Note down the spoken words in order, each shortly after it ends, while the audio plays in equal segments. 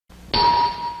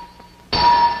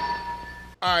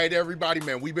All right, everybody,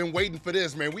 man, we've been waiting for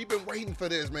this, man. We've been waiting for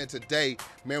this, man. Today,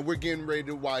 man, we're getting ready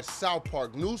to watch South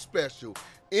Park new special,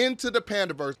 Into the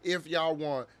Panderverse. If y'all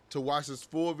want to watch this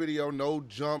full video, no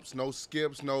jumps, no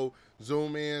skips, no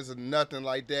zoom ins, and nothing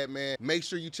like that, man, make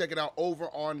sure you check it out over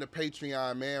on the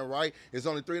Patreon, man, right? It's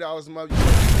only $3 a month.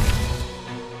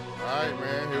 All right,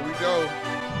 man, here we go.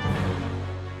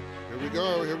 Here we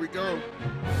go, here we go.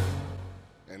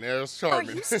 And there's CARTMAN.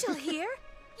 Are you still here?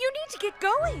 You need to get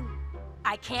going.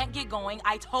 I can't get going.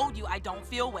 I told you I don't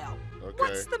feel well. Okay.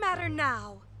 What's the matter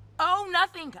now? Oh,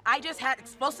 nothing. I just had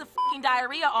explosive fucking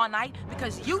diarrhea all night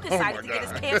because you decided to get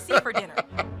us KFC for dinner.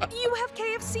 You have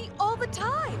KFC all the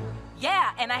time.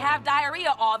 Yeah, and I have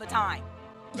diarrhea all the time.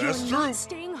 That's You're true. not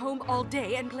staying home all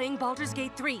day and playing Baldur's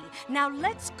Gate 3. Now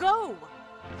let's go.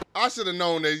 I should have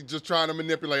known they just trying to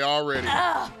manipulate already.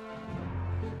 Ugh.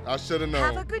 I should have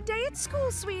known. Have a good day at school,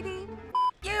 sweetie.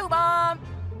 You, Mom.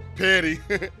 Petty.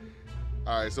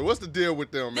 All right, so what's the deal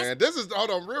with them, man? This is, hold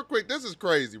on, real quick. This is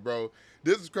crazy, bro.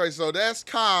 This is crazy. So that's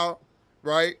Kyle,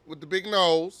 right, with the big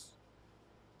nose.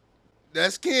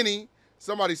 That's Kenny.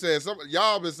 Somebody said,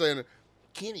 y'all been saying,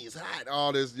 Kenny is hot.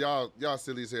 All this, y'all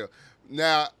silly as hell.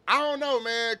 Now, I don't know,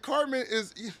 man. Cartman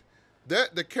is,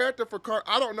 the character for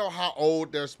Cartman, I don't know how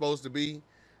old they're supposed to be.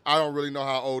 I don't really know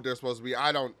how old they're supposed to be.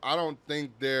 I don't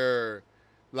think they're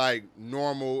like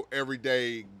normal,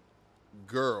 everyday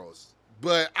girls.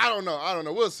 But I don't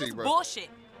know. We'll see, It's bro. bullshit.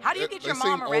 How do you get your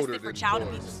mom arrested for child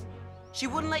abuse? She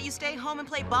wouldn't let you stay home and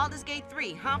play Baldur's Gate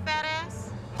 3, huh, fat ass?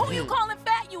 Who you calling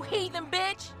fat, you heathen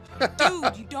bitch?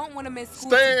 Dude, you don't want to miss school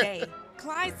Stan. today.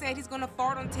 Clyde said he's gonna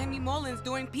fart on Tammy Mullins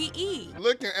during PE.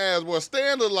 Looking as well,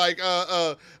 Stan look like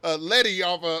Letty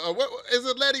off of what is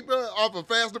it, Letty, bro? Off of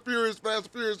Fast and Furious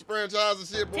franchise and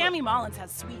shit, boy. Tammy Mullins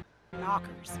has sweet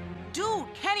knockers. Dude,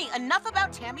 Kenny, enough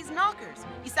about Tammy's knockers.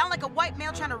 You sound like a white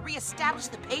male trying to reestablish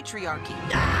the patriarchy.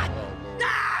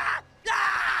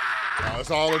 Oh,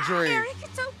 it's all a dream. Eric,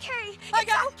 it's okay.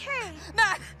 It's okay.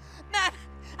 Mom,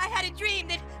 I had a dream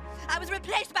that I was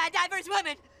replaced by a diverse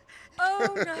woman.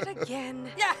 Oh, not again.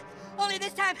 Yeah, only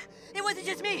this time, it wasn't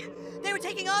just me. They were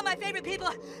taking all my favorite people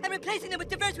and replacing them with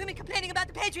diverse women complaining about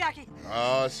the patriarchy.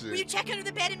 Oh, Will you shit. check under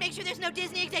the bed and make sure there's no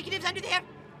Disney executives under there?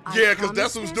 Yeah, because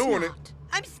that's who's doing it.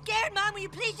 I'm scared, Mom. Will you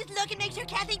please just look and make sure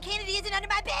Kathleen Kennedy isn't under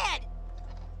my bed?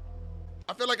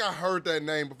 I feel like I heard that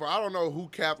name before. I don't know who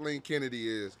Kathleen Kennedy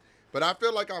is, but I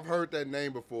feel like I've heard that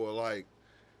name before. Like,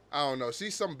 I don't know.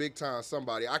 She's some big time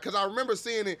somebody. Because I remember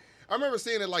seeing it. I remember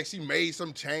seeing it like she made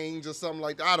some change or something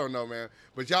like that. I don't know, man.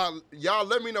 But y'all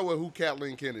let me know who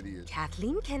Kathleen Kennedy is.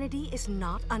 Kathleen Kennedy is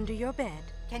not under your bed.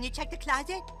 Can you check the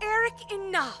closet? Eric,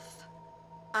 enough.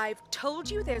 I've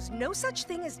told you there's no such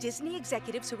thing as Disney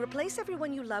executives who replace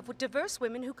everyone you love with diverse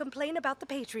women who complain about the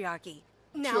patriarchy.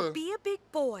 Now Sure. be a big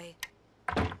boy.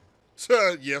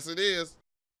 Yes, it is.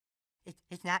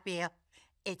 It's not real.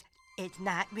 It's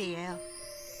not real.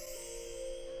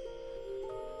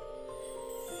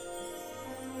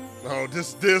 Oh,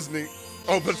 this Disney.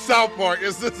 Oh, but South Park.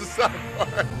 This is South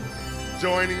Park.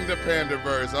 Joining the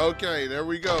Panderverse. Okay, there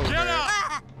we go. Get man. up!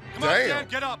 Ah! Come on, Damn. Stan,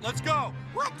 get up. Let's go.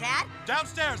 What, Dad?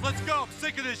 Downstairs. Let's go. I'm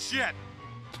sick of this shit.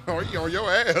 Oh, you on your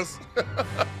ass.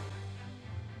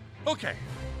 Okay.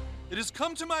 It has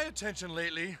come to my attention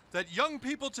lately that young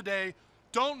people today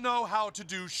don't know how to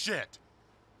do shit.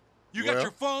 You got Well.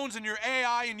 your phones and your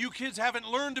AI, and you kids haven't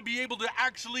learned to be able to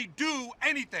actually do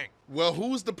anything. Well,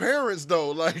 who's the parents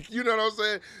though? Like, you know what I'm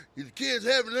saying? The kids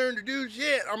haven't learned to do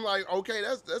shit. I'm like, okay,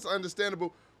 that's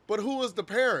understandable. But who is the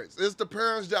parents? It's the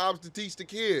parents' jobs to teach the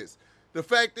kids. The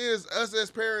fact is, us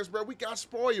as parents, bro, we got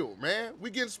spoiled, man. We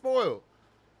getting spoiled.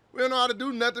 We don't know how to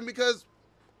do nothing because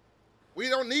we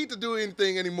don't need to do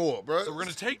anything anymore, bro. So we're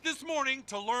gonna take this morning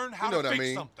to learn how You know to what I fix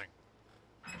mean. something.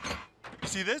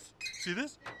 See this? See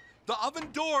this? The oven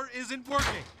door isn't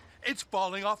working. It's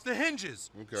falling off the hinges.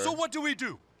 Okay. So what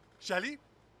do? Shelly?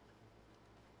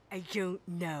 I don't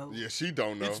know. Yeah, she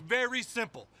don't know. It's very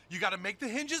simple. You gotta make the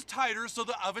hinges tighter so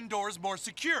the oven door is more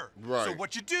secure. Right. So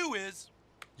what you do is,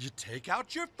 you take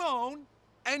out your phone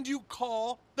and you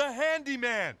call the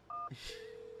handyman.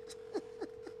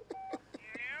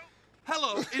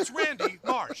 Hello, it's Randy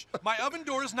Marsh. My oven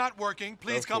door is not working.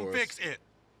 Please Of come course. fix it.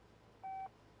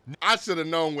 I should have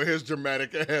known with his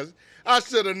dramatic ass. I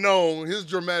should have known his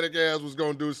dramatic ass was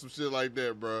gonna do some shit like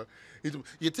that, bro.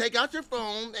 You take out your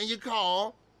phone and you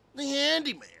call the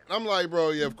handyman. I'm like,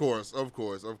 bro, yeah, of course,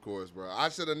 bro. I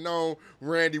should have known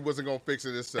Randy wasn't gonna fix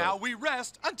it himself. Now we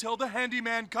rest until the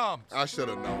handyman comes. I should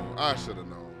have known.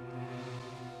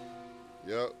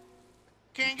 Yep.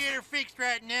 Can't get her fixed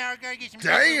right now. I gotta get some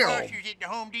Damn. groceries at the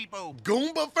Home Depot.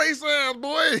 Goomba face ass,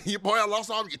 boy. Boy, I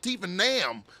lost all your teeth in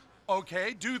Nam.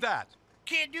 Okay, do that.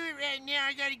 Can't do it right now.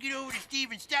 I gotta get over to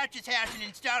Steven Stouch's house and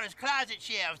install his closet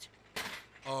shelves.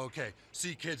 Okay,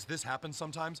 see kids, this happens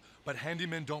sometimes, but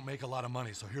handymen don't make a lot of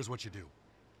money, so here's what you do.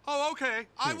 Oh, okay.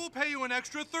 I will pay you an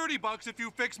extra $30 if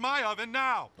you fix my oven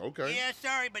now. Okay. Yeah,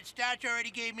 sorry, but Stouch already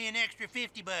gave me an extra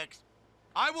 $50.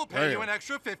 I will pay you an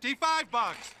extra $55.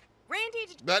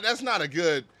 Randy, That's not a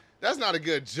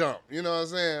good jump. You know what I'm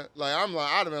saying? Like I'd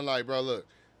have been like, bro, look,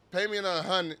 pay me another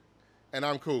 $100 and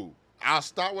I'm cool. I'll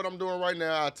stop what I'm doing right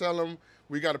now. I'll tell them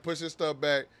we got to push this stuff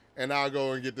back and I'll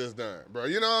go and get this done, bro.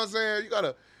 You know what I'm saying? You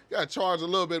gotta charge a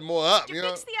little bit more up. did you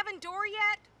fix the oven door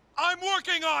yet? I'm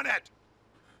working on it.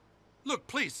 Look,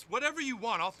 please, whatever you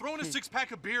want. I'll throw in a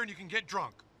 6-pack of beer and you can get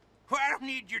drunk. Well, I don't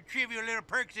need your trivial little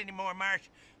perks anymore, Marsh.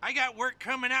 I got work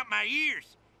coming out my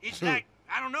ears. It's like,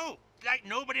 I don't know, like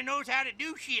nobody knows how to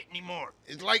do shit anymore.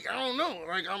 It's like, I don't know,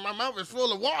 like my mouth is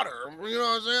full of water. You know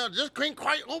what I'm saying? I just can't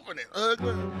quite open it.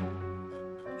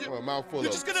 My mouth full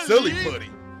of silly putty.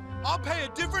 I'll pay a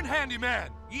different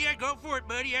handyman. Yeah, go for it,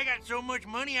 buddy. I got so much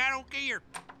money, I don't care.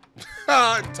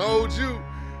 I told you.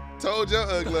 Told your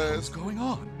ugly ass. What's going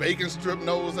on? Bacon strip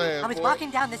nose ass. I was boy.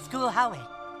 walking down the school hallway,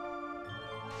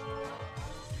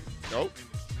 Nope.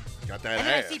 Got that and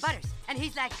then ass. I see Butters, and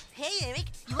he's like, "Hey, Eric,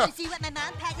 you want to see what my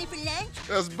mom packed me for lunch?"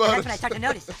 That's And Butters. that's when I start to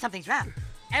notice that something's wrong.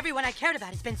 Everyone I cared about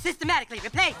has been systematically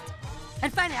replaced.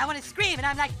 And finally, I want to scream, and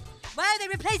I'm like, why are they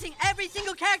replacing every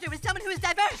single character with someone who is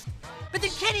diverse? But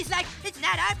then Kenny's like, it's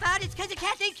not our fault, it's because of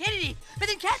Kathleen Kennedy. But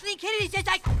then Kathleen Kennedy's just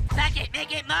like, fuck it,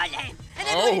 make it more lame. And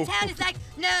everyone in town is like,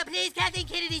 no, please, Kathleen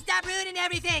Kennedy, stop ruining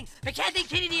everything. But Kathleen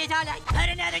Kennedy is all like, put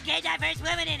another gay diverse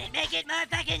woman in it, make it more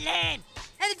fucking lame.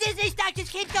 And the Disney stock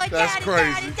just keeps going That's down crazy.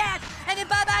 and down and down. And then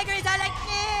Bob Iger is all like,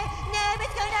 no,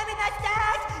 what's going on with my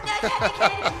stocks? No, Kathleen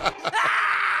Kennedy.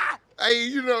 Ah! Hey,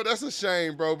 you know, that's a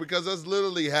shame, bro, because that's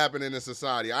literally happening in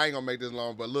society. I ain't gonna make this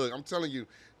long, but look, I'm telling you,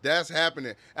 that's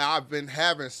happening. And I've been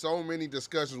having so many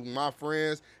discussions with my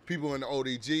friends, people in the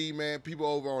ODG, man, people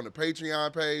over on the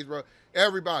Patreon page, bro.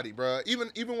 Everybody, bro.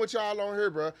 Even with y'all on here,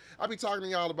 bro. I be talking to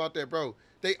y'all about that, bro.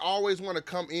 They always want to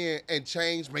come in and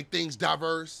change, make things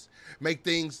diverse, make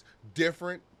things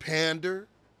different, pander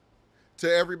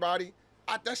to everybody.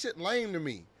 That shit lame to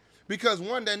me. Because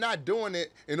one, they're not doing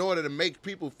it in order to make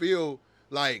people feel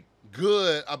like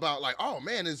good about like, oh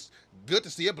man, it's good to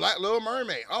see a black Little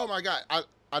Mermaid. Oh my God.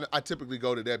 I typically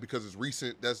go to that because it's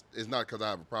recent. It's not because I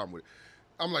have a problem with it.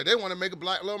 I'm like, they want to make a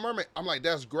black Little Mermaid. I'm like,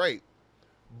 that's great.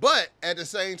 But at the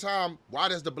same time, why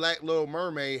does the black Little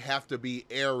Mermaid have to be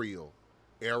Ariel?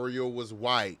 Ariel was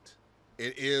white.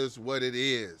 It is what it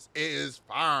is. It is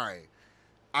fine.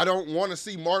 I don't want to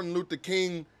see Martin Luther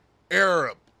King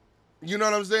Arab. You know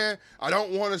what I'm saying? I don't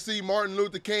want to see Martin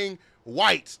Luther King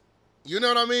white. You know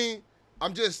what I mean?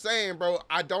 I'm just saying, bro,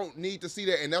 I don't need to see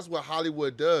that. And that's what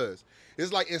Hollywood does.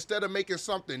 It's like instead of making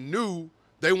something new,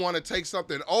 they want to take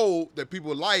something old that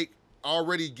people like,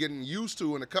 already getting used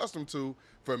to and accustomed to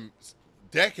from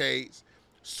decades,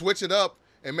 switch it up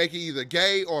and make it either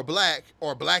gay or black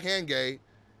and gay,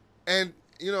 and,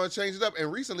 you know, change it up.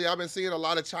 And recently I've been seeing a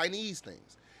lot of Chinese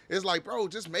things. It's like, bro,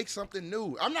 just make something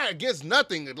new. I'm not against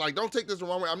nothing. Like, don't take this the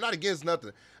wrong way. I'm not against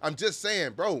nothing. I'm just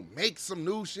saying, bro, make some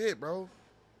new shit, bro.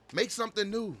 Make something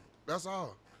new. That's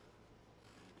all.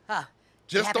 Huh.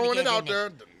 Just throwing it out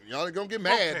there. Y'all are gonna get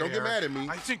mad. Okay, Don't get mad at me.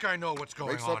 I think I know what's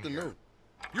going Make on something here. new.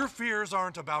 Your fears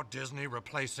aren't about Disney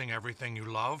replacing everything you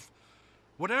love.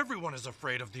 What everyone is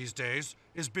afraid of these days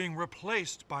is being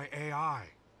replaced by AI.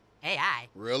 AI?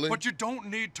 Really? But you don't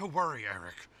need to worry,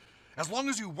 Eric. As long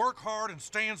as you work hard and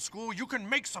stay in school, you can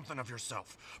make something of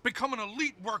yourself. Become an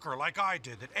elite worker like I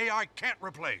did that AI can't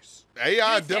replace.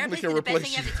 AI definitely can The best replace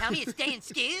thing you you. have to tell me is stay in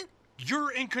school?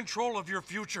 You're in control of your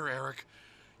future, Eric.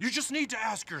 You just need to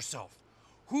ask yourself,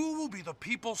 who will be the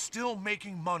people still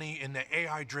making money in the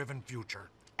AI-driven future?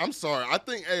 I'm sorry. I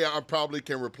think AI probably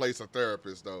can replace a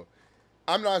therapist, though.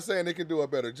 I'm not saying it can do a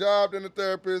better job than a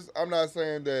therapist. I'm not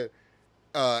saying that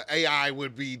AI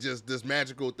would be just this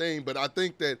magical thing, but I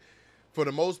think that for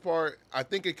the most part, I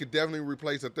think it could definitely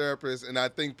replace a therapist, and I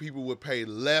think people would pay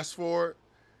less for it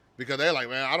because they're like,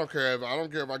 man, I don't care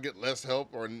if I get less help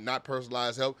or not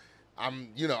personalized help. I'm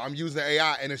using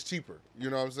AI and it's cheaper. You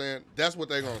know what I'm saying? That's what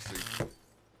they're gonna see.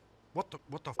 What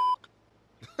the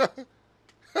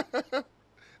f***?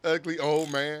 Ugly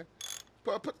old man.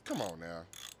 But come on now.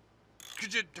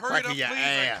 Could you hurry it up, Cracking please? your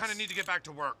I ass. kind of need to get back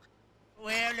to work.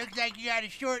 Well, looks like you got a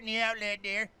short in the outlet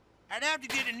there. I'd have to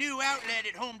get a new outlet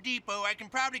at Home Depot. I can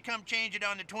probably come change it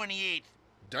on the 28th.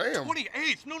 Damn.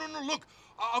 28th? No, look.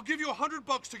 I'll give you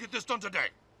 $100 to get this done today.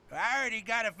 I already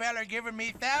got a feller giving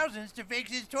me thousands to fix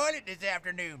his toilet this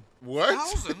afternoon. What?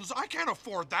 Thousands? I can't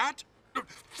afford that.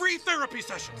 Free therapy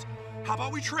sessions. How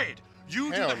about we trade?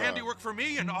 You Hell do the no. handiwork for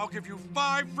me, and I'll give you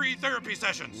 5 free therapy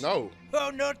sessions. No.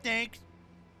 Oh, no thanks.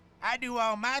 I do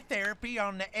all my therapy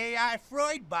on the AI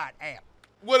Freudbot app.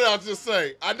 What did I just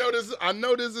say? I know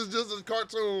this is just a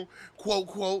cartoon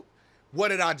quote. What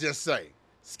did I just say?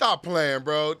 Stop playing,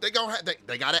 bro. They got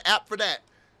an app for that.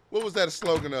 What was that a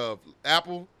slogan of?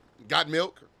 Apple got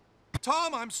milk?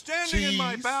 Tom, I'm standing in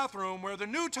my Cheese. bathroom where the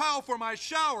new tile for my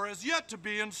shower is yet to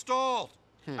be installed.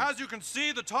 As you can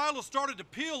see, the tile has started to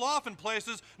peel off in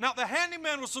places. Now, the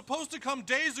handyman was supposed to come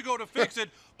days ago to fix it,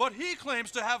 but he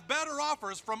claims to have better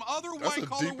offers from other That's a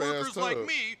white-collar deep-ass workers like tub.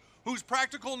 me whose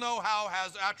practical know-how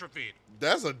has atrophied.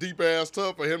 That's a deep ass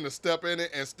tub for him to step in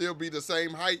it and still be the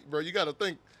same height, bro. You got to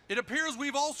think. It appears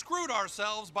we've all screwed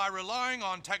ourselves by relying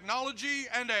on technology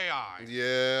and AI.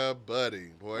 Yeah, buddy,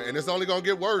 boy. And it's only gonna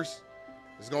get worse.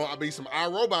 It's gonna be some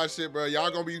iRobot shit, bro.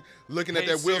 Y'all gonna be looking at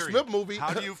Hey, that Will Siri, Smith movie.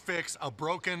 How do you fix a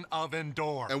broken oven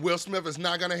door? And Will Smith is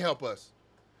not gonna help us.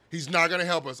 He's not gonna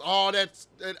help us. All that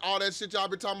shit y'all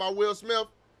been talking about Will Smith.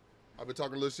 I've been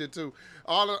talking a little shit too.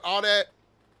 All that.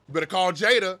 You better call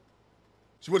Jada.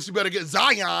 She better get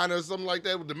Zion or something like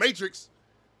that with the Matrix.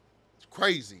 It's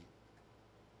crazy.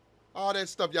 All that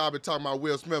stuff y'all been talking about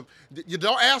Will Smith. You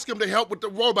don't ask him to help with the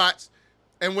robots.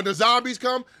 And when the zombies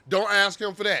come, don't ask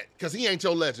him for that, because he ain't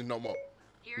your legend no more.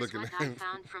 Here's what I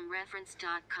found from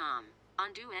reference.com.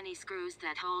 Undo any screws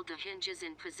that hold the hinges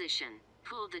in position.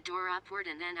 Pull the door upward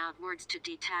and then outwards to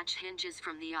detach hinges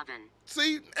from the oven.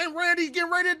 See, and Randy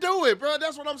getting ready to do it, bro.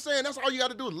 That's what I'm saying. That's all you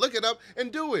got to do is look it up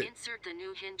and do it. Insert the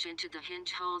new hinge into the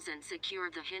hinge holes and secure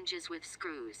the hinges with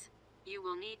screws. You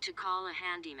will need to call a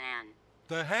handyman.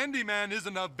 The handyman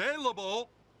isn't available.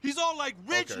 He's all like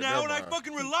rich Okay, now, never and I mind.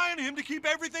 fucking rely on him to keep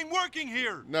everything working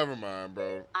here. Never mind,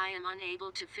 bro. I am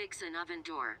unable to fix an oven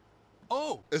door.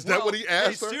 Oh, Is that what he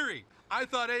asked Hey, her? Siri, I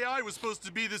thought AI was supposed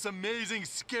to be this amazing,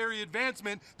 scary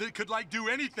advancement that could, like, do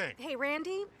anything. Hey,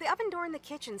 Randy, the oven door in the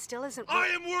kitchen still isn't. I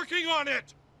am working on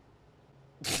it!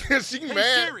 She Hey,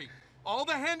 mad. Siri, all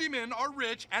the handymen are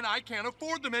rich, and I can't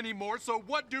afford them anymore, so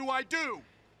what do I do?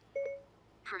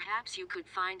 Perhaps you could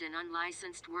find an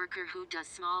unlicensed worker who does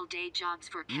small day jobs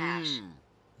for cash.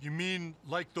 You mean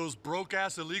like those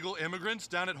broke-ass illegal immigrants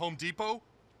down at Home Depot?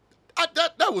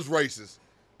 That was racist.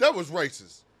 That was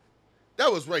racist.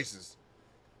 That was racist.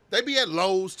 They be at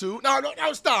Lowe's too. No,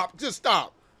 stop. Just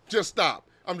stop. Just stop.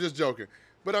 I'm just joking.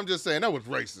 But I'm just saying that was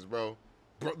racist, bro.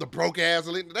 The broke ass,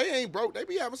 they ain't broke. They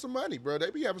be having some money, bro. They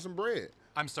be having some bread.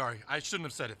 I'm sorry, I shouldn't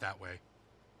have said it that way.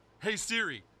 Hey,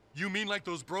 Siri, you mean like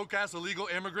those broke-ass illegal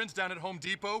immigrants down at Home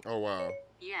Depot? Oh, wow.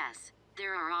 Yes,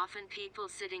 there are often people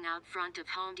sitting out front of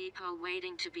Home Depot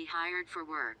waiting to be hired for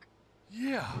work.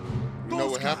 Yeah, We know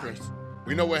those what guys. happened.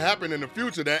 We know what happened in the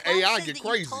future. That Tom AI says get that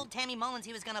crazy. You told Tammy Mullins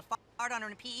he was gonna fart on her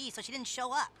in PE, so she didn't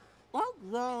show up. Well,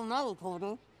 you're another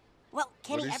Porter. Well,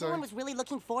 Kenny, What'd he everyone say? was really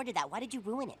looking forward to that. Why did you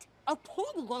ruin it? I told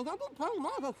you guys I've been playing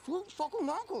more of a sweet fucking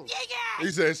knuckles. Yeah!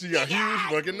 He said she got huge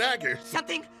fucking knackers.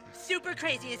 Something super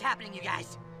crazy is happening, you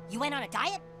guys. You went on a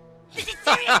diet? This is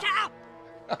serious now!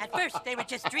 At first, they were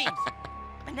just dreams.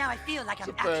 But now I feel like I'm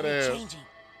It's a fat actually ass. changing.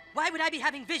 Why would I be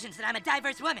having visions that I'm a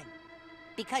diverse woman?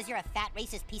 Because you're a fat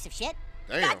racist piece of shit?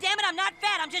 Damn. God damn it, I'm not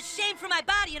fat. I'm just shamed for my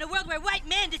body in a world where white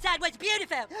men decide what's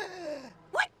beautiful.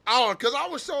 What? Oh, because I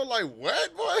was so like,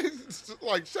 what, boy?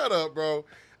 Like, shut up, bro.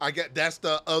 I get that's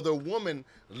the other woman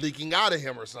leaking out of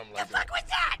him or something The like fuck that. was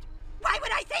that? Why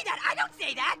would I say that? I don't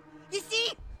say that. You see?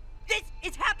 This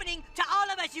is happening to all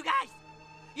of us, you guys.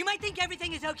 You might think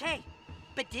everything is okay,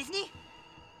 but Disney,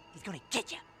 he's gonna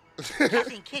get you.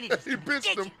 Kathleen Kennedy's He gonna pinched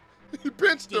get him. you. He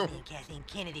pinched him. Disney and Kathleen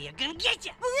Kennedy are gonna get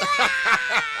you.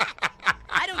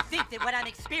 I don't think that what I'm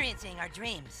experiencing are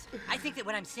dreams. I think that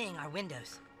what I'm seeing are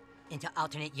windows into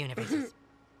alternate universes.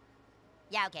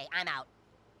 Yeah, okay, I'm out.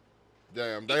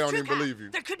 Damn, they It's don't true, even Kyle. believe you.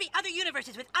 There could be other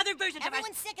universes with other versions Everyone's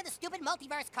of us. sick of the stupid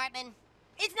multiverse, Cartman.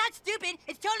 It's not stupid.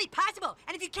 It's totally possible.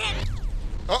 And if you can't,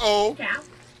 Uh-oh.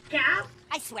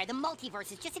 I swear, the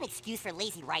multiverse is just an excuse for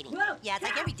lazy writing. yeah, it's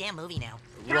like every damn movie now.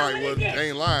 Right, well, they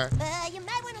ain't lying. You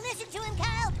might want to listen to him,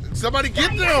 Kyle. Somebody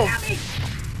get them!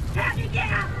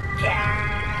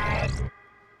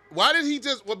 Why did he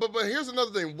just, well, but here's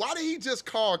another thing. Why did he just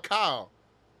call Kyle?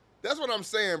 That's what I'm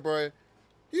saying, bro.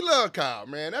 He loved Kyle,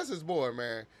 man. That's his boy,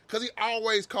 man. Because he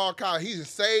always called Kyle. He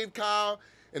just saved Kyle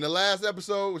in the last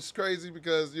episode, which is crazy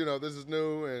because, you know, this is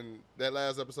new and that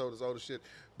last episode is old as shit.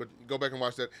 But go back and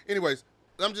watch that. Anyways,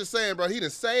 I'm just saying, bro, he done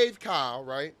saved Kyle,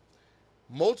 right?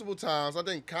 Multiple times. I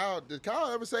think did Kyle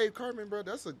ever save Cartman, bro?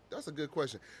 That's a good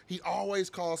question. He always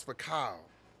calls for Kyle.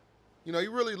 You know, he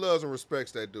really loves and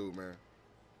respects that dude, man.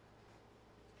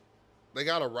 They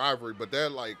got a rivalry, but they're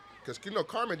like because you know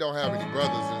Cartman don't have any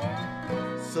brothers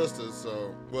and sisters,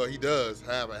 so well he does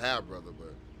have a half brother,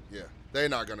 but yeah, they're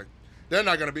not gonna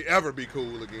ever be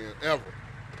cool again, ever.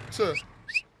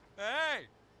 Hey,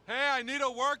 I need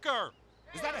a worker.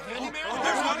 Is that a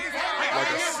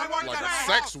handyman? Like a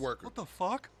sex worker. What the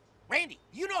fuck? Randy,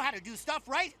 you know how to do stuff,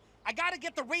 right? I gotta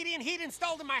get the radiant heat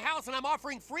installed in my house, and I'm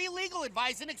offering free legal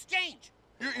advice in exchange.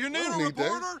 You need a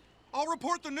reporter? I'll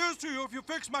report the news to you if you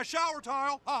fix my shower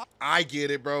tile. I get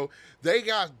it, bro. They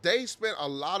spent a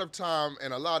lot of time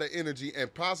and a lot of energy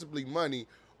and possibly money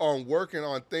on working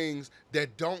on things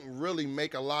that don't really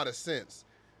make a lot of sense.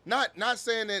 Not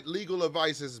saying that legal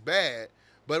advice is bad,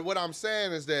 but what I'm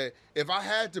saying is that if I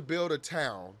had to build a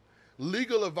town,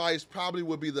 legal advice probably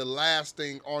would be the last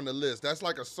thing on the list. That's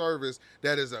like a service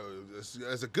that is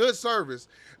a good service,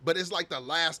 but it's like the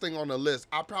last thing on the list.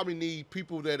 I probably need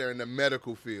people that are in the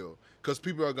medical field because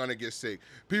people are gonna get sick.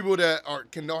 People that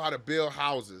can know how to build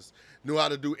houses, know how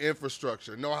to do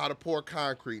infrastructure, know how to pour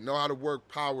concrete, know how to work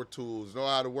power tools, know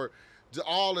how to work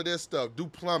all of this stuff, do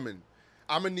plumbing.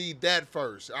 I'm gonna need that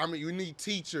first. You need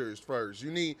teachers first.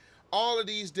 You need all of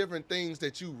these different things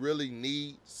that you really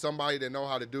need somebody to know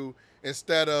how to do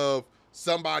instead of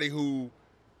somebody who,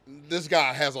 this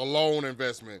guy has a loan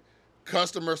investment,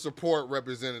 customer support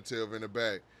representative in the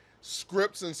back,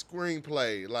 scripts and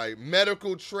screenplay, like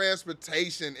medical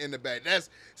transportation in the back. That's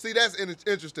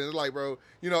interesting. It's like, bro,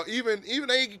 you know, even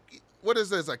what is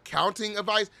this, accounting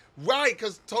advice? Right,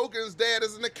 because Token's dad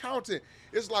is an accountant.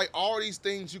 It's like all these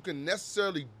things you can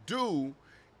necessarily do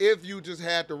if you just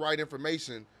had the right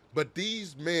information. But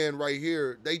these men right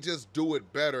here, they just do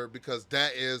it better because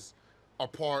that is a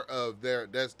part of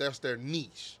that's their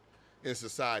niche in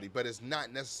society. But it's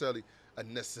not necessarily a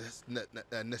necessity.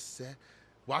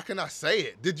 Why can I say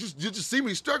it? Did you just see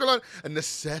me struggling? A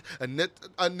nipple.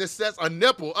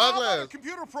 How about a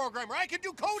computer programmer? I can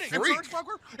do coding. Insurance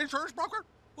broker?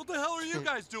 What the hell are you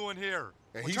guys doing here?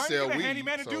 And We're trying to get a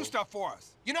handyman to do stuff for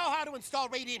us. You know how to install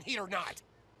radiant heat or not?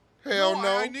 Hell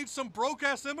no. I need some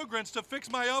broke-ass immigrants to fix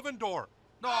my oven door.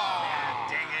 Oh,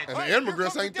 dang it. And the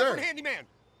immigrants ain't there. Handyman.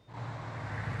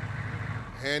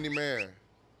 Handyman.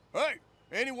 Hey,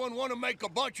 anyone want to make a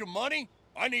bunch of money?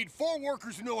 I need 4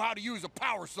 workers who know how to use a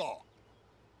power saw.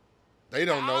 They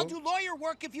don't know. I'll do lawyer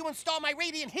work if you install my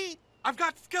radiant heat. I've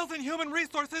got skills in human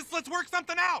resources. Let's work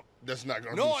something out. That's not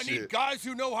gonna do No, I shit. need guys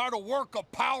who know how to work a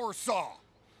power saw.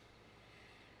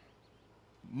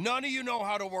 None of you know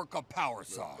how to work a power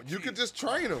saw. You could just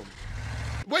train them.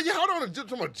 Well, you hold on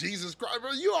to Jesus Christ,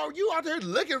 bro. You out there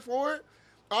looking for it.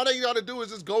 All they got to do is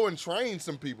just go and train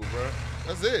some people, bro.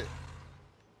 That's it.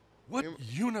 What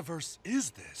universe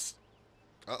is this?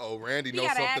 Uh-oh, Randy knows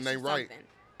something ain't right.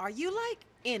 Are you, like,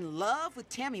 in love with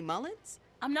Tammy Mullins?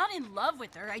 I'm not in love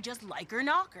with her. I just like her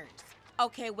knockers.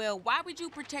 Okay, well, why would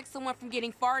you protect someone from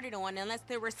getting farted on unless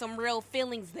there were some real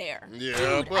feelings there? Yeah,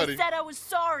 Dude, buddy. I said I was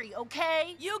sorry,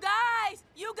 okay? You guys!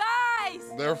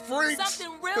 They're freaks.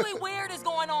 Something really weird is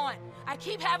going on. I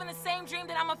keep having the same dream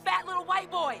that I'm a fat little white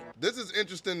boy. This is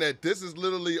interesting that this is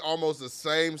literally almost the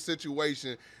same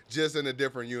situation, just in a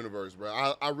different universe,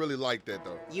 bro. I really like that,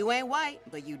 though. You ain't white,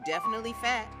 but you definitely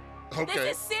fat. Okay.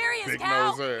 This is serious, Big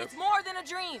Cal. nose ass. It's more than a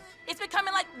dream. It's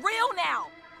becoming, like, real now.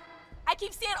 I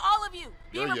keep seeing all of you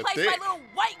being Girl, you're replaced by thick. little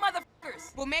white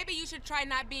motherfuckers. Well, maybe you should try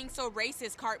not being so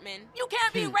racist, Cartman. You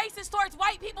can't be racist towards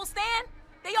white people, Stan.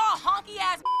 They all honky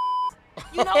ass.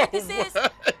 You know what this is?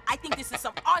 I think this is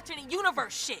some alternate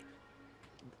universe shit.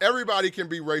 Everybody can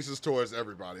be racist towards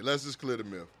everybody. Let's just clear the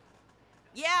myth.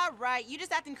 Yeah, right. You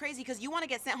just acting crazy because you want to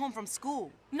get sent home from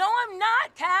school. No, I'm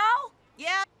not, Cal.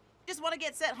 Yeah, you just want to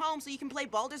get sent home so you can play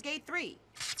Baldur's Gate 3.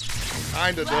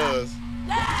 Kinda does.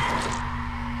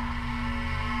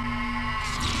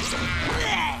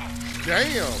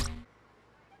 Damn.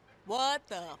 What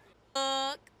the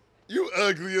fuck? You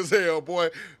ugly as hell, boy.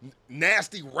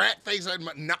 Nasty rat face, a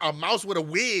mouse with a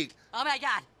wig. Oh my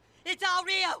God, it's all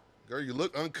real. Girl, you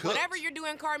look uncut. Whatever you're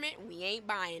doing, Cartman, we ain't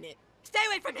buying it. Stay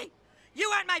away from me. You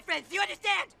aren't my friends. Do you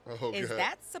understand? Oh, Is God.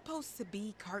 that supposed to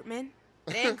be Cartman?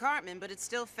 It ain't Cartman, but it's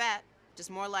still fat. Just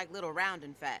more like little round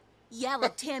and fat. Yeah,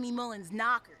 like Tammy Mullins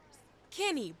knockers.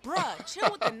 Kenny, bruh,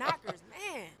 chill with the knockers,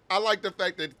 man. I like the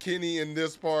fact that Kenny in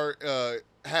this part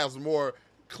has more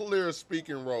clear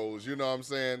speaking roles. You know what I'm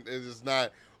saying? It's just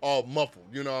not all muffled.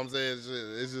 You know what I'm saying?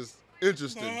 It's just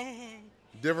interesting.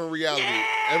 Different reality.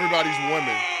 Everybody's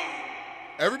women.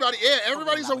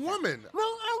 Everybody's a woman.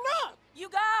 Well, I'm not. You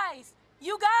guys.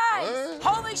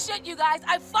 Holy shit, you guys.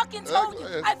 I fucking told you.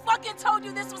 I fucking told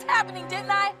you this was happening,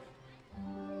 didn't I?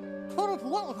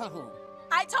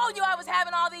 I told you I was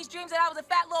having all these dreams that I was a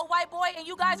fat little white boy, and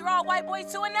you guys are all white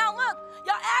boys too, and now look,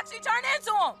 y'all actually turned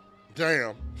into them.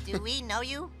 Damn. Do we know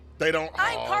you? They don't.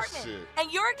 I'm oh, Cartman, shit.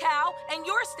 and you're Cal, and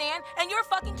you're Stan, and you're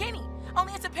fucking Kenny.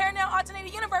 Only it's a parallel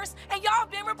alternative universe, and y'all have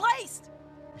been replaced.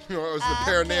 It's the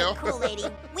Parnell. Okay, cool, lady.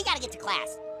 We gotta get to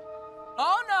class.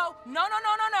 Oh, no. No.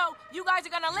 You guys are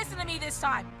gonna listen to me this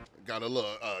time. Got a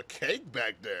little cake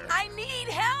back there. I need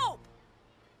help.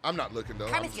 I'm not looking, though.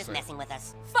 Carmen's just messing with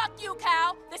us. Fuck you,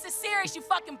 Cal. This is serious, you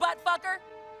fucking butt fucker.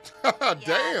 Damn.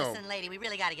 Yeah, listen, lady, we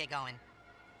really gotta get going.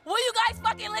 Will you guys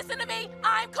fucking listen to me?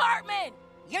 I'm Cartman.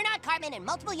 You're not Cartman, and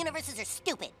multiple universes are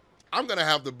stupid. I'm gonna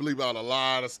have to bleep out a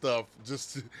lot of stuff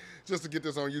just to get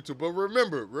this on YouTube. But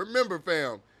remember,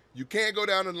 fam, you can't go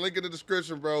down to the link in the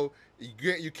description, bro.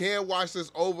 You can't watch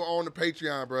this over on the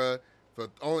Patreon, bro.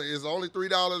 It's only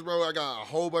 $3, bro. I got a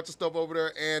whole bunch of stuff over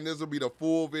there, and this will be the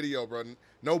full video, bro.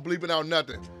 No bleeping out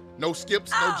nothing. No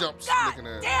skips, no jumps. God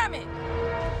damn it!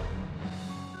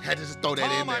 Had to just throw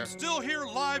that in there. I'm still here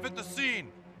live at the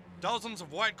scene. Dozens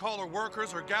of white-collar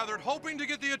workers are gathered hoping to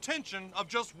get the attention of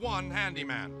just one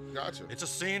handyman. Gotcha. It's a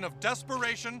scene of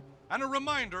desperation and a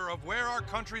reminder of where our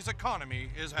country's economy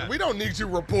is headed. We don't need you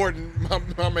reporting,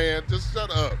 my man. Just shut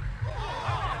up.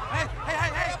 Hey,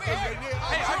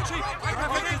 Archie,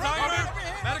 graphic designer,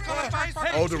 medical advice.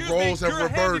 Hey, Oh, the excuse roles me, have you're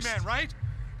reversed. A handyman, right?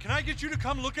 Can I get you to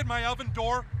come look at my oven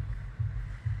door?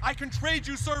 I can trade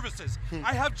you services.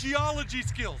 I have geology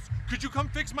skills. Could you come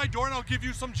fix my door and I'll give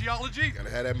you some geology? Gotta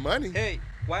have that money. Hey,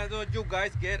 why don't you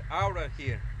guys get out of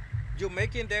here? You're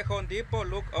making the Home Depot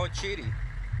look all cheaty.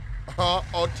 Oh,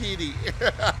 TD.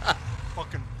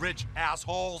 Fucking rich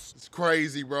assholes. It's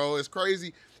crazy, bro. It's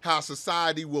crazy how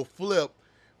society will flip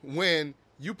when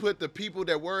you put the people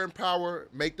that were in power,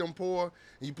 make them poor,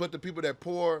 and you put the people that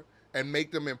poor and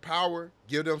make them in power,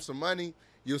 give them some money.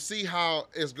 You'll see how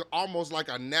it's almost like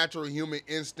a natural human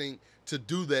instinct to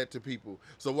do that to people.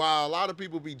 So while a lot of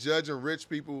people be judging rich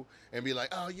people and be like,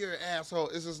 oh, you're an asshole,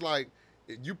 it's just like,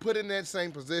 you put in that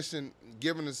same position,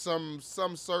 given some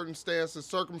certain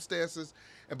circumstances,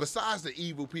 and besides the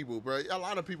evil people, bro, a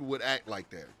lot of people would act like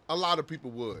that. A lot of people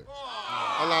would.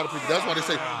 A lot of people. That's why they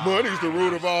say money's the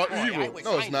root of all evil.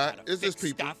 No, it's not. It's just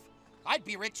people. Stuff. I'd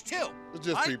be rich too. It's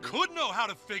just people. I could know how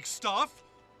to fix stuff.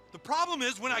 The problem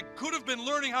is when I could have been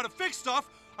learning how to fix stuff,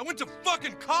 I went to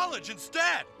fucking college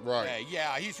instead. Right.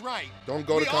 Yeah, he's right. Don't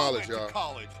go to college, y'all.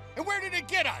 College. And where did it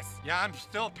get us? Yeah, I'm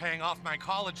still paying off my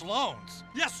college loans.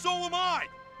 Yes, so am I.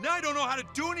 Now I don't know how to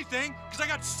do anything because I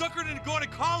got suckered into going to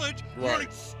college, learning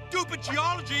stupid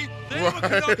geology, then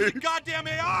looking up to the goddamn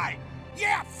AI.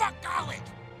 Yeah, fuck college.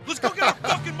 Let's go get our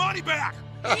fucking money back.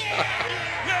 Yeah,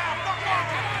 fuck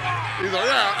off. He's like,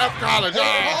 yeah, F college.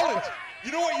 College.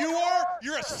 You know what you are?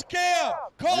 You're a scam.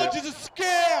 College is a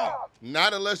scam.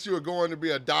 Not unless you were going to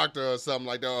be a doctor or something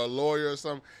like that, or a lawyer or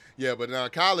something. Yeah, but now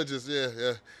college is,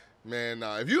 yeah. Man,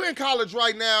 nah. If you in college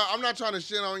right now, I'm not trying to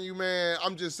shit on you, man.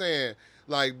 I'm just saying,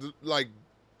 like,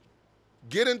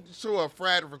 get into a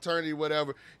fraternity,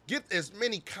 whatever. Get as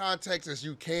many contacts as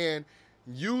you can.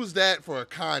 Use that for a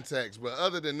context. But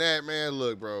other than that, man,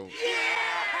 look, bro.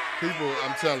 People,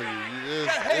 I'm telling you, it is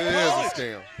a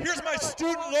scam. Here's my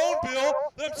student loan bill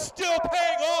that I'm still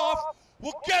paying off.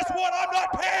 Well, guess what? I'm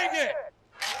not paying it.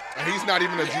 And he's not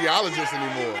even a geologist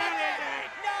anymore.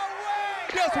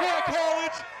 Guess what,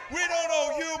 college? We don't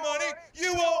owe you money.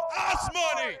 You owe us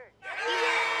money.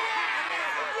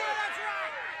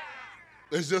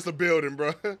 It's just a building,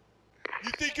 bro.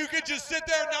 You think you could just sit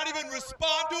there and not even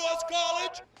respond to us,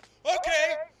 college?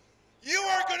 Okay. You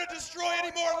aren't going to destroy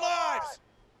any more lives.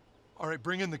 All right,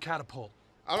 bring in the catapult.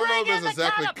 I don't know if it's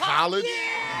exactly college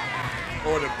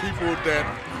or the people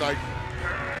that, like,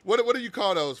 what do you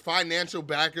call those? Financial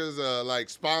backers, like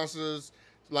sponsors,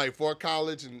 like for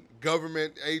college and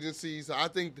government agencies. I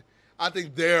think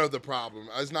they're the problem.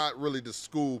 It's not really the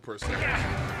school per se.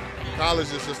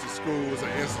 College is just a school, it's an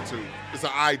institute. It's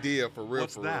an idea for real.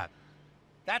 What's that?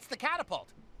 That's the catapult.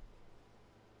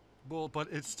 Well, but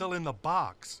it's still in the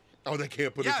box. Oh, they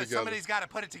can't put it together. Yeah, somebody's got to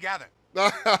put it together.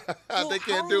 They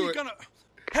can't do it.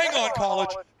 Hang on, college.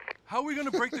 How are we going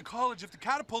to break the college if the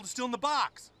catapult is still in the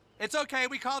box? It's okay.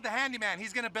 We called the handyman.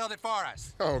 He's going to build it for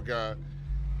us. Oh, God.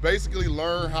 Basically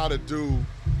learn how to do,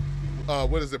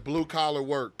 what is it, blue-collar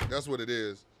work. That's what it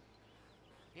is.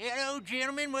 Hello,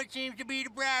 gentlemen. What seems to be the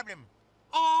problem?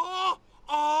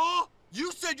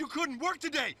 You said you couldn't work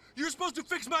today. You're supposed to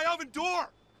fix my oven door.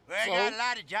 Well, I got a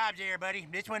lot of jobs there, buddy.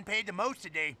 This one paid the most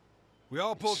today. We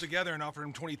all pulled together and offered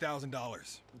him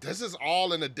 $20,000. This is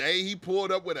all in a day. He pulled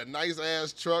up with a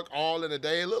nice-ass truck all in a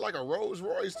day. It looked like a Rolls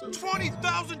Royce, too.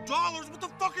 $20,000? What the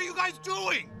fuck are you guys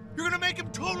doing? You're gonna make him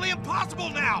totally impossible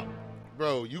now.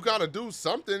 Bro, you gotta do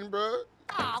something, bro.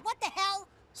 Aw, what the hell?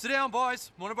 Sit down,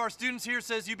 boys. One of our students here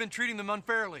says you've been treating them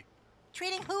unfairly.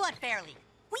 Treating who unfairly?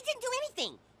 We didn't do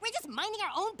anything. We're just minding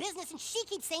our own business, and she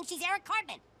keeps saying she's Eric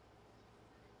Cartman.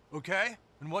 Okay,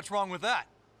 and what's wrong with that?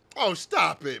 Oh,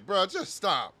 stop it, bro. Just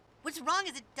stop. What's wrong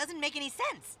is it doesn't make any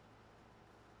sense.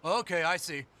 Okay, I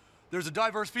see. There's a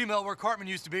diverse female where Cartman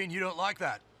used to be, and you don't like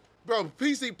that. Bro,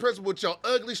 PC principal with your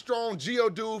ugly, strong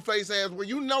Geodude face ass where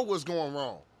you know what's going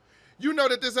wrong. You know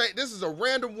that this is a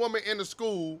random woman in the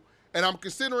school, and I'm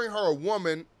considering her a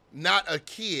woman, not a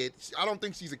kid. I don't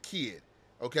think she's a kid,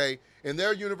 okay? In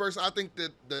their universe, I think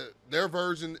that their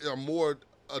version are more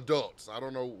adults. I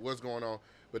don't know what's going on,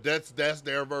 but that's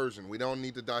their version. We don't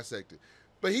need to dissect it.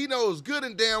 But he knows good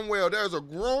and damn well there's a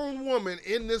grown woman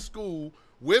in this school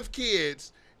with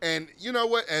kids, and you know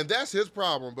what? And that's his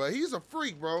problem, but he's a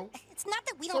freak, bro. It's not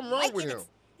that we don't Something wrong like with him. him.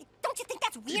 Don't you think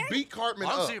that's weird? He beat Cartman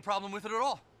I don't up. see a problem with it at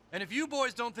all. And if you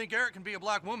boys don't think Eric can be a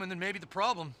black woman, then maybe the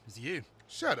problem is you.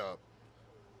 Shut up.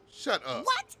 Shut up.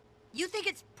 What? You think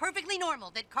it's perfectly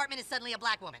normal that Cartman is suddenly a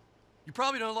black woman? You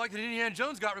probably don't like that Indiana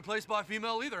Jones got replaced by a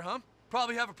female either, huh?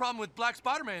 Probably have a problem with Black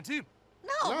Spider-Man, too.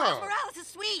 No, Miles Morales is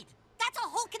sweet. That's a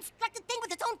whole constructed thing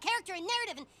with its own character and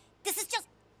narrative, and this is just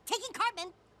taking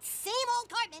Cartman, same old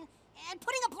Cartman, and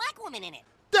putting a black woman in it.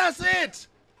 That's it.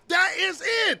 That is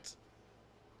it.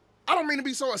 I don't mean to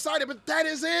be so excited, but that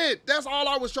is it. That's all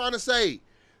I was trying to say.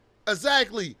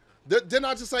 Exactly. Didn't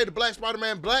I just say the Black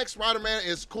Spider-Man? Black Spider-Man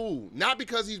is cool. Not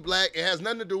because he's black. It has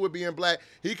nothing to do with being black.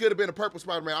 He could have been a purple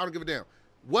Spider-Man. I don't give a damn.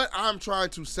 What I'm trying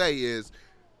to say is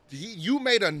you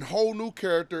made a whole new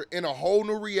character in a whole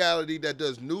new reality that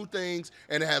does new things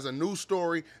and it has a new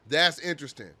story. That's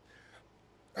interesting.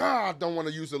 I don't want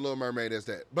to use the Little Mermaid as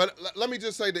that. But let me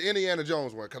just say the Indiana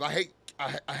Jones one, because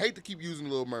I hate to keep using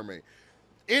the Little Mermaid.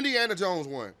 Indiana Jones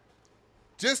one.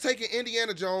 Just taking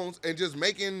Indiana Jones and just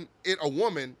making it a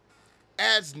woman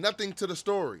adds nothing to the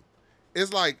story.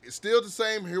 It's like, it's still the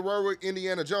same heroic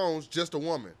Indiana Jones, just a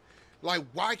woman. Like,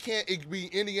 why can't it be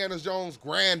Indiana Jones'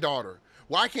 granddaughter?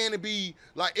 Why can't it be,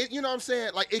 like, it, you know what I'm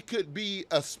saying? Like, it could be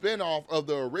a spinoff of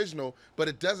the original, but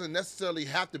it doesn't necessarily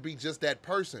have to be just that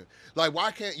person. Like,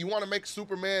 why can't, you want to make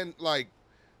Superman, like,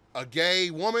 a gay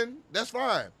woman? That's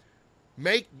fine.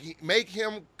 Make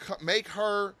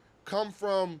her come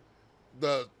from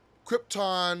the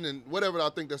Krypton and whatever, I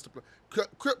think that's the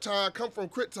Krypton, come from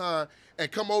Krypton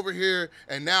and come over here,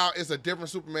 and now it's a different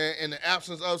Superman in the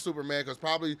absence of Superman, because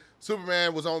probably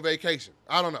Superman was on vacation.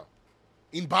 I don't know.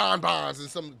 Eating bonbons in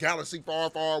some galaxy far,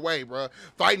 far away, bro.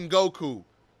 Fighting Goku.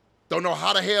 Don't know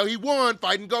how the hell he won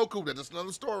fighting Goku. That's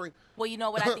another story. Well, you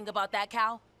know what I think about that,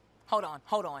 Cal? Hold on.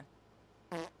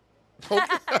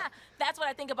 That's what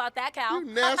I think about that, Cal. You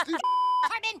nasty.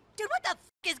 Cartman, dude, what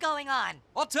the is going on?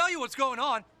 I'll tell you what's going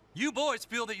on. You boys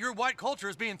feel that your white culture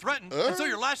is being threatened, and so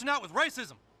you're lashing out with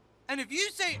racism. And if you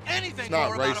say anything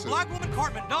more about a black woman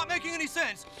Cartman not making any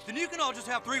sense, then you can all just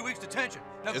have 3 weeks detention.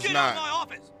 Now get out of my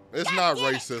office. It's not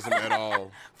racism at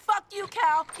all. Fuck you,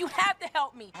 Cal. You have to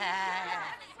help me.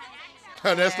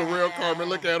 That's the real Cartman.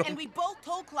 Look at him. And we both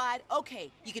told Clyde,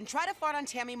 okay, you can try to fart on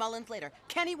Tammy Mullins later.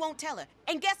 Kenny won't tell her.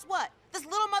 And guess what? This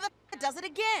little mother does it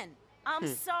again. I'm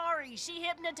sorry. She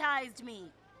hypnotized me.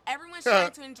 Everyone's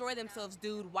trying to enjoy themselves,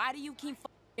 dude. Why do you keep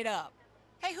fucking it up?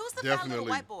 Hey, who's the fat little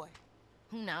white boy?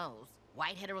 Who knows?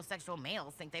 White heterosexual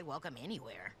males think they welcome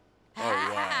anywhere. Oh,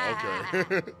 wow.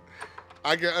 Okay.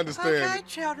 I can understand. Okay,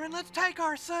 children, let's take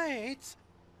our seats.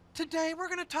 Today we're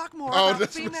going to talk more about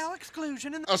female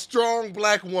exclusion and a strong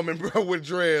black woman, bro, with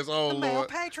dreads. Oh, the male Lord.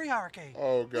 patriarchy.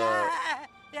 Oh, God.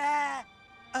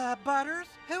 Butters,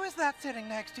 who is that sitting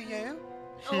next to you?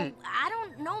 Oh, I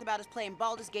don't know about us playing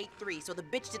Baldur's Gate 3, so the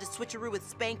bitch did a switcheroo with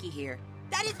Spanky here.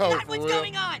 That is not what's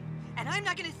going on! And I'm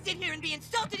not gonna sit here and be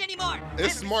insulted anymore!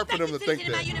 It's smart for them to think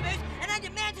in my that. universe, and I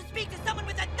demand to speak to someone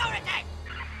with authority!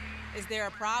 Is there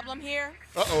a problem here?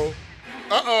 Uh-oh.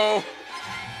 Uh-oh.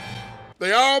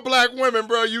 They all black women,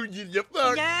 bro. You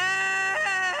fuck.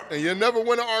 Yeah. And you never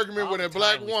win an argument with a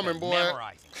black woman, boy.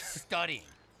 Memorizing, studying.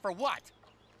 For what?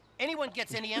 Anyone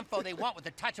gets any info they want with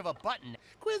the touch of a button.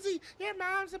 Quizzy, your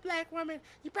mom's a black woman.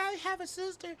 You probably have a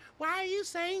sister. Why are you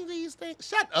saying these things?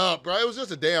 Shut up, bro. It was just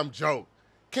a damn joke.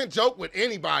 Can't joke with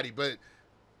anybody, but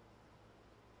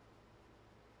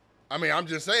I mean, I'm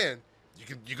just saying,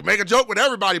 you can make a joke with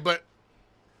everybody, but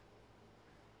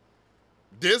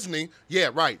Disney, yeah,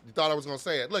 right. You thought I was gonna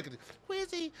say it. Look at it.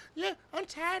 Quizzy, yeah, I'm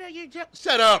tired of your jokes.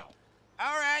 Shut up.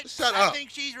 All right. Shut I up. think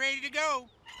she's ready to go.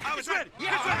 I was ready.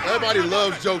 Everybody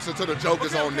loves jokes until the joke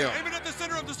is on them. Aim it at the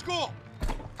center of the school.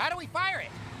 How do we fire it?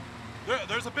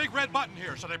 There's a big red button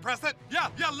here. Should I press it? Yeah,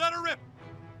 let her rip.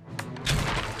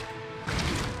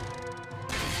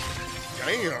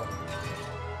 Damn.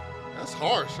 That's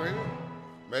harsh, ain't it?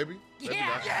 Maybe. Maybe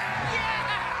not.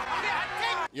 Yeah!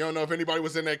 You don't know if anybody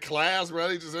was in that class, bro.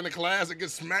 They just in the class and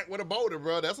get smacked with a boulder,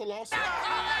 bro. That's a lawsuit.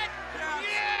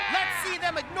 Let's see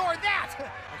them ignore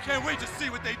that. I can't wait to see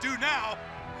what they do now.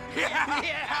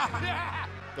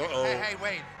 Uh-oh. Hey,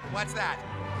 wait. What's that?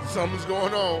 Something's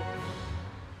going on.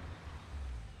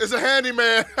 It's a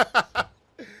handyman.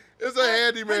 It's a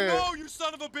handyman. Hey, no, you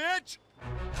son of a bitch.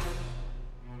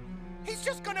 He's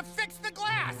just gonna fix the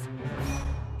glass.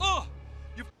 Ugh.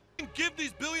 You give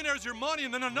these billionaires your money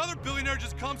and then another billionaire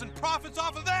just comes and profits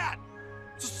off of that.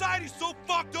 Society's so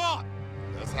fucked up.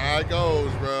 That's how it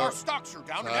goes, bro. Our stocks are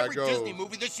down and every Disney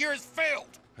movie this year has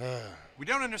failed. We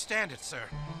don't understand it, sir.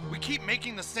 We keep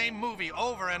making the same movie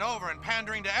over and over and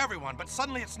pandering to everyone, but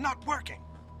suddenly it's not working.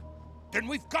 Then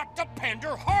we've got to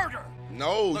pander harder.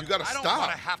 No, Look, you gotta stop. I don't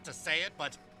want to have to say it,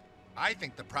 but I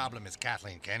think the problem is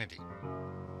Kathleen Kennedy.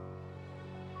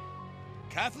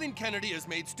 Kathleen Kennedy has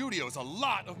made studios a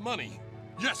lot of money.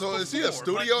 Yes. So is he a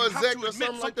studio exec or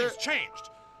something like that? Changed.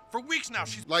 For weeks now,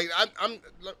 she's like, I'm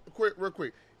real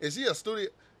quick. Is he a studio?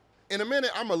 In a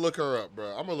minute, I'm gonna look her up, bro.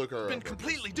 I'm gonna look her up. Been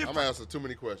completely different. I'm gonna answer too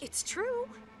many questions. It's true.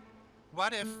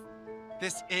 What if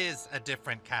this is a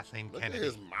different Kathleen Kennedy? Look at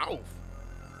his mouth.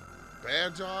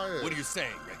 Bad jaw. What are you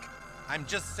saying, Rick? I'm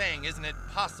just saying, isn't it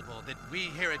possible that we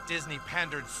here at Disney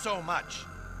pandered so much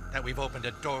that we've opened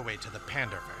a doorway to the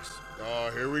Panderverse?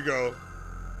 Oh, here we go.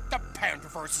 The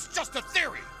Panderverse is just a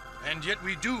theory. And yet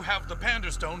we do have the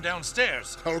Panderstone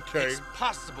downstairs. Okay. It's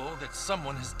possible that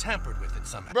someone has tampered with it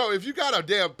somehow. Bro, if you got a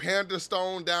damn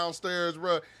Panderstone downstairs,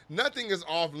 bro, nothing is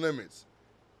off limits.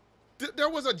 There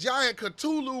was a giant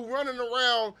Cthulhu running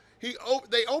around.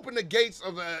 They opened the gates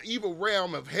of the evil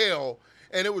realm of hell,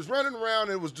 and it was running around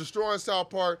and it was destroying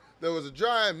South Park. There was a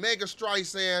giant Mega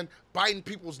Streisand biting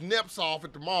people's nips off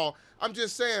at the mall. I'm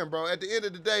just saying, bro, at the end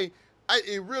of the day,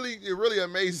 it really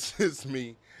amazes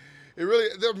me.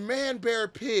 They're man, bear,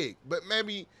 pig. But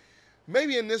maybe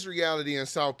in this reality in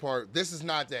South Park, this is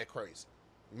not that crazy.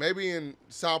 Maybe in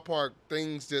South Park,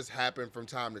 things just happen from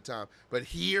time to time. But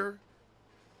here,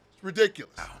 it's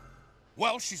ridiculous.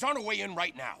 Well, she's on her way in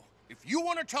right now. If you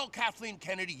want to tell Kathleen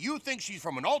Kennedy you think she's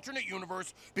from an alternate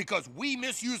universe because we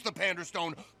misused the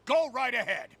Panderstone, go right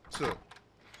ahead. Shit.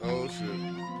 Oh, shit.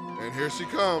 And here she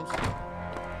comes.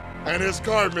 And it's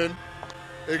Cartman.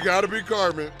 It gotta be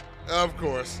Cartman. Of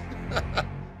course.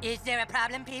 Is there a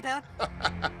problem, people?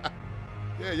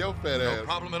 Yeah, yo fat ass. No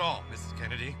problem at all, Mrs.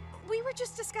 Kennedy. We were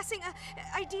just discussing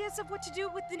ideas of what to do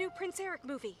with the new Prince Eric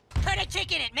movie. Put a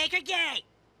chick in it, make her gay.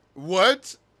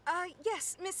 What?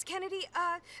 Yes, Miss Kennedy,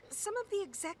 some of the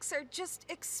execs are just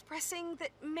expressing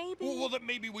that maybe... Well, that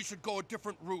maybe we should go a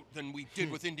different route than we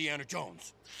did with Indiana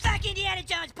Jones. Fuck Indiana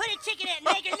Jones, put a chick in it and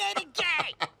make her name it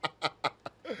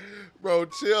gay. Bro,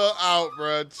 chill out,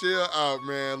 bro. Chill out,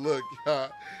 man. Look,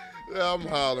 I'm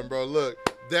hollering, bro. Look,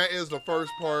 that is the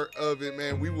first part of it,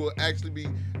 man. We will actually be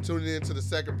tuning into the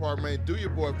second part, man. Do your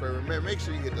boy a favor, man. Make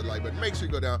sure you hit the like button. Make sure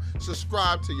you go down,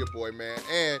 subscribe to your boy, man.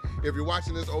 And if you're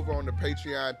watching this over on the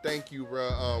Patreon, thank you,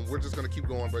 bro. We're just gonna keep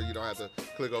going, bro. You don't have to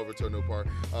click over to a new part.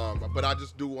 But I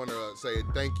just do want to say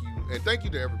thank you, and thank you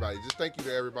to everybody. Just thank you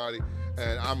to everybody,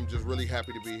 and I'm just really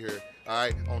happy to be here. All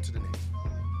right, on to the next.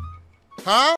 Huh?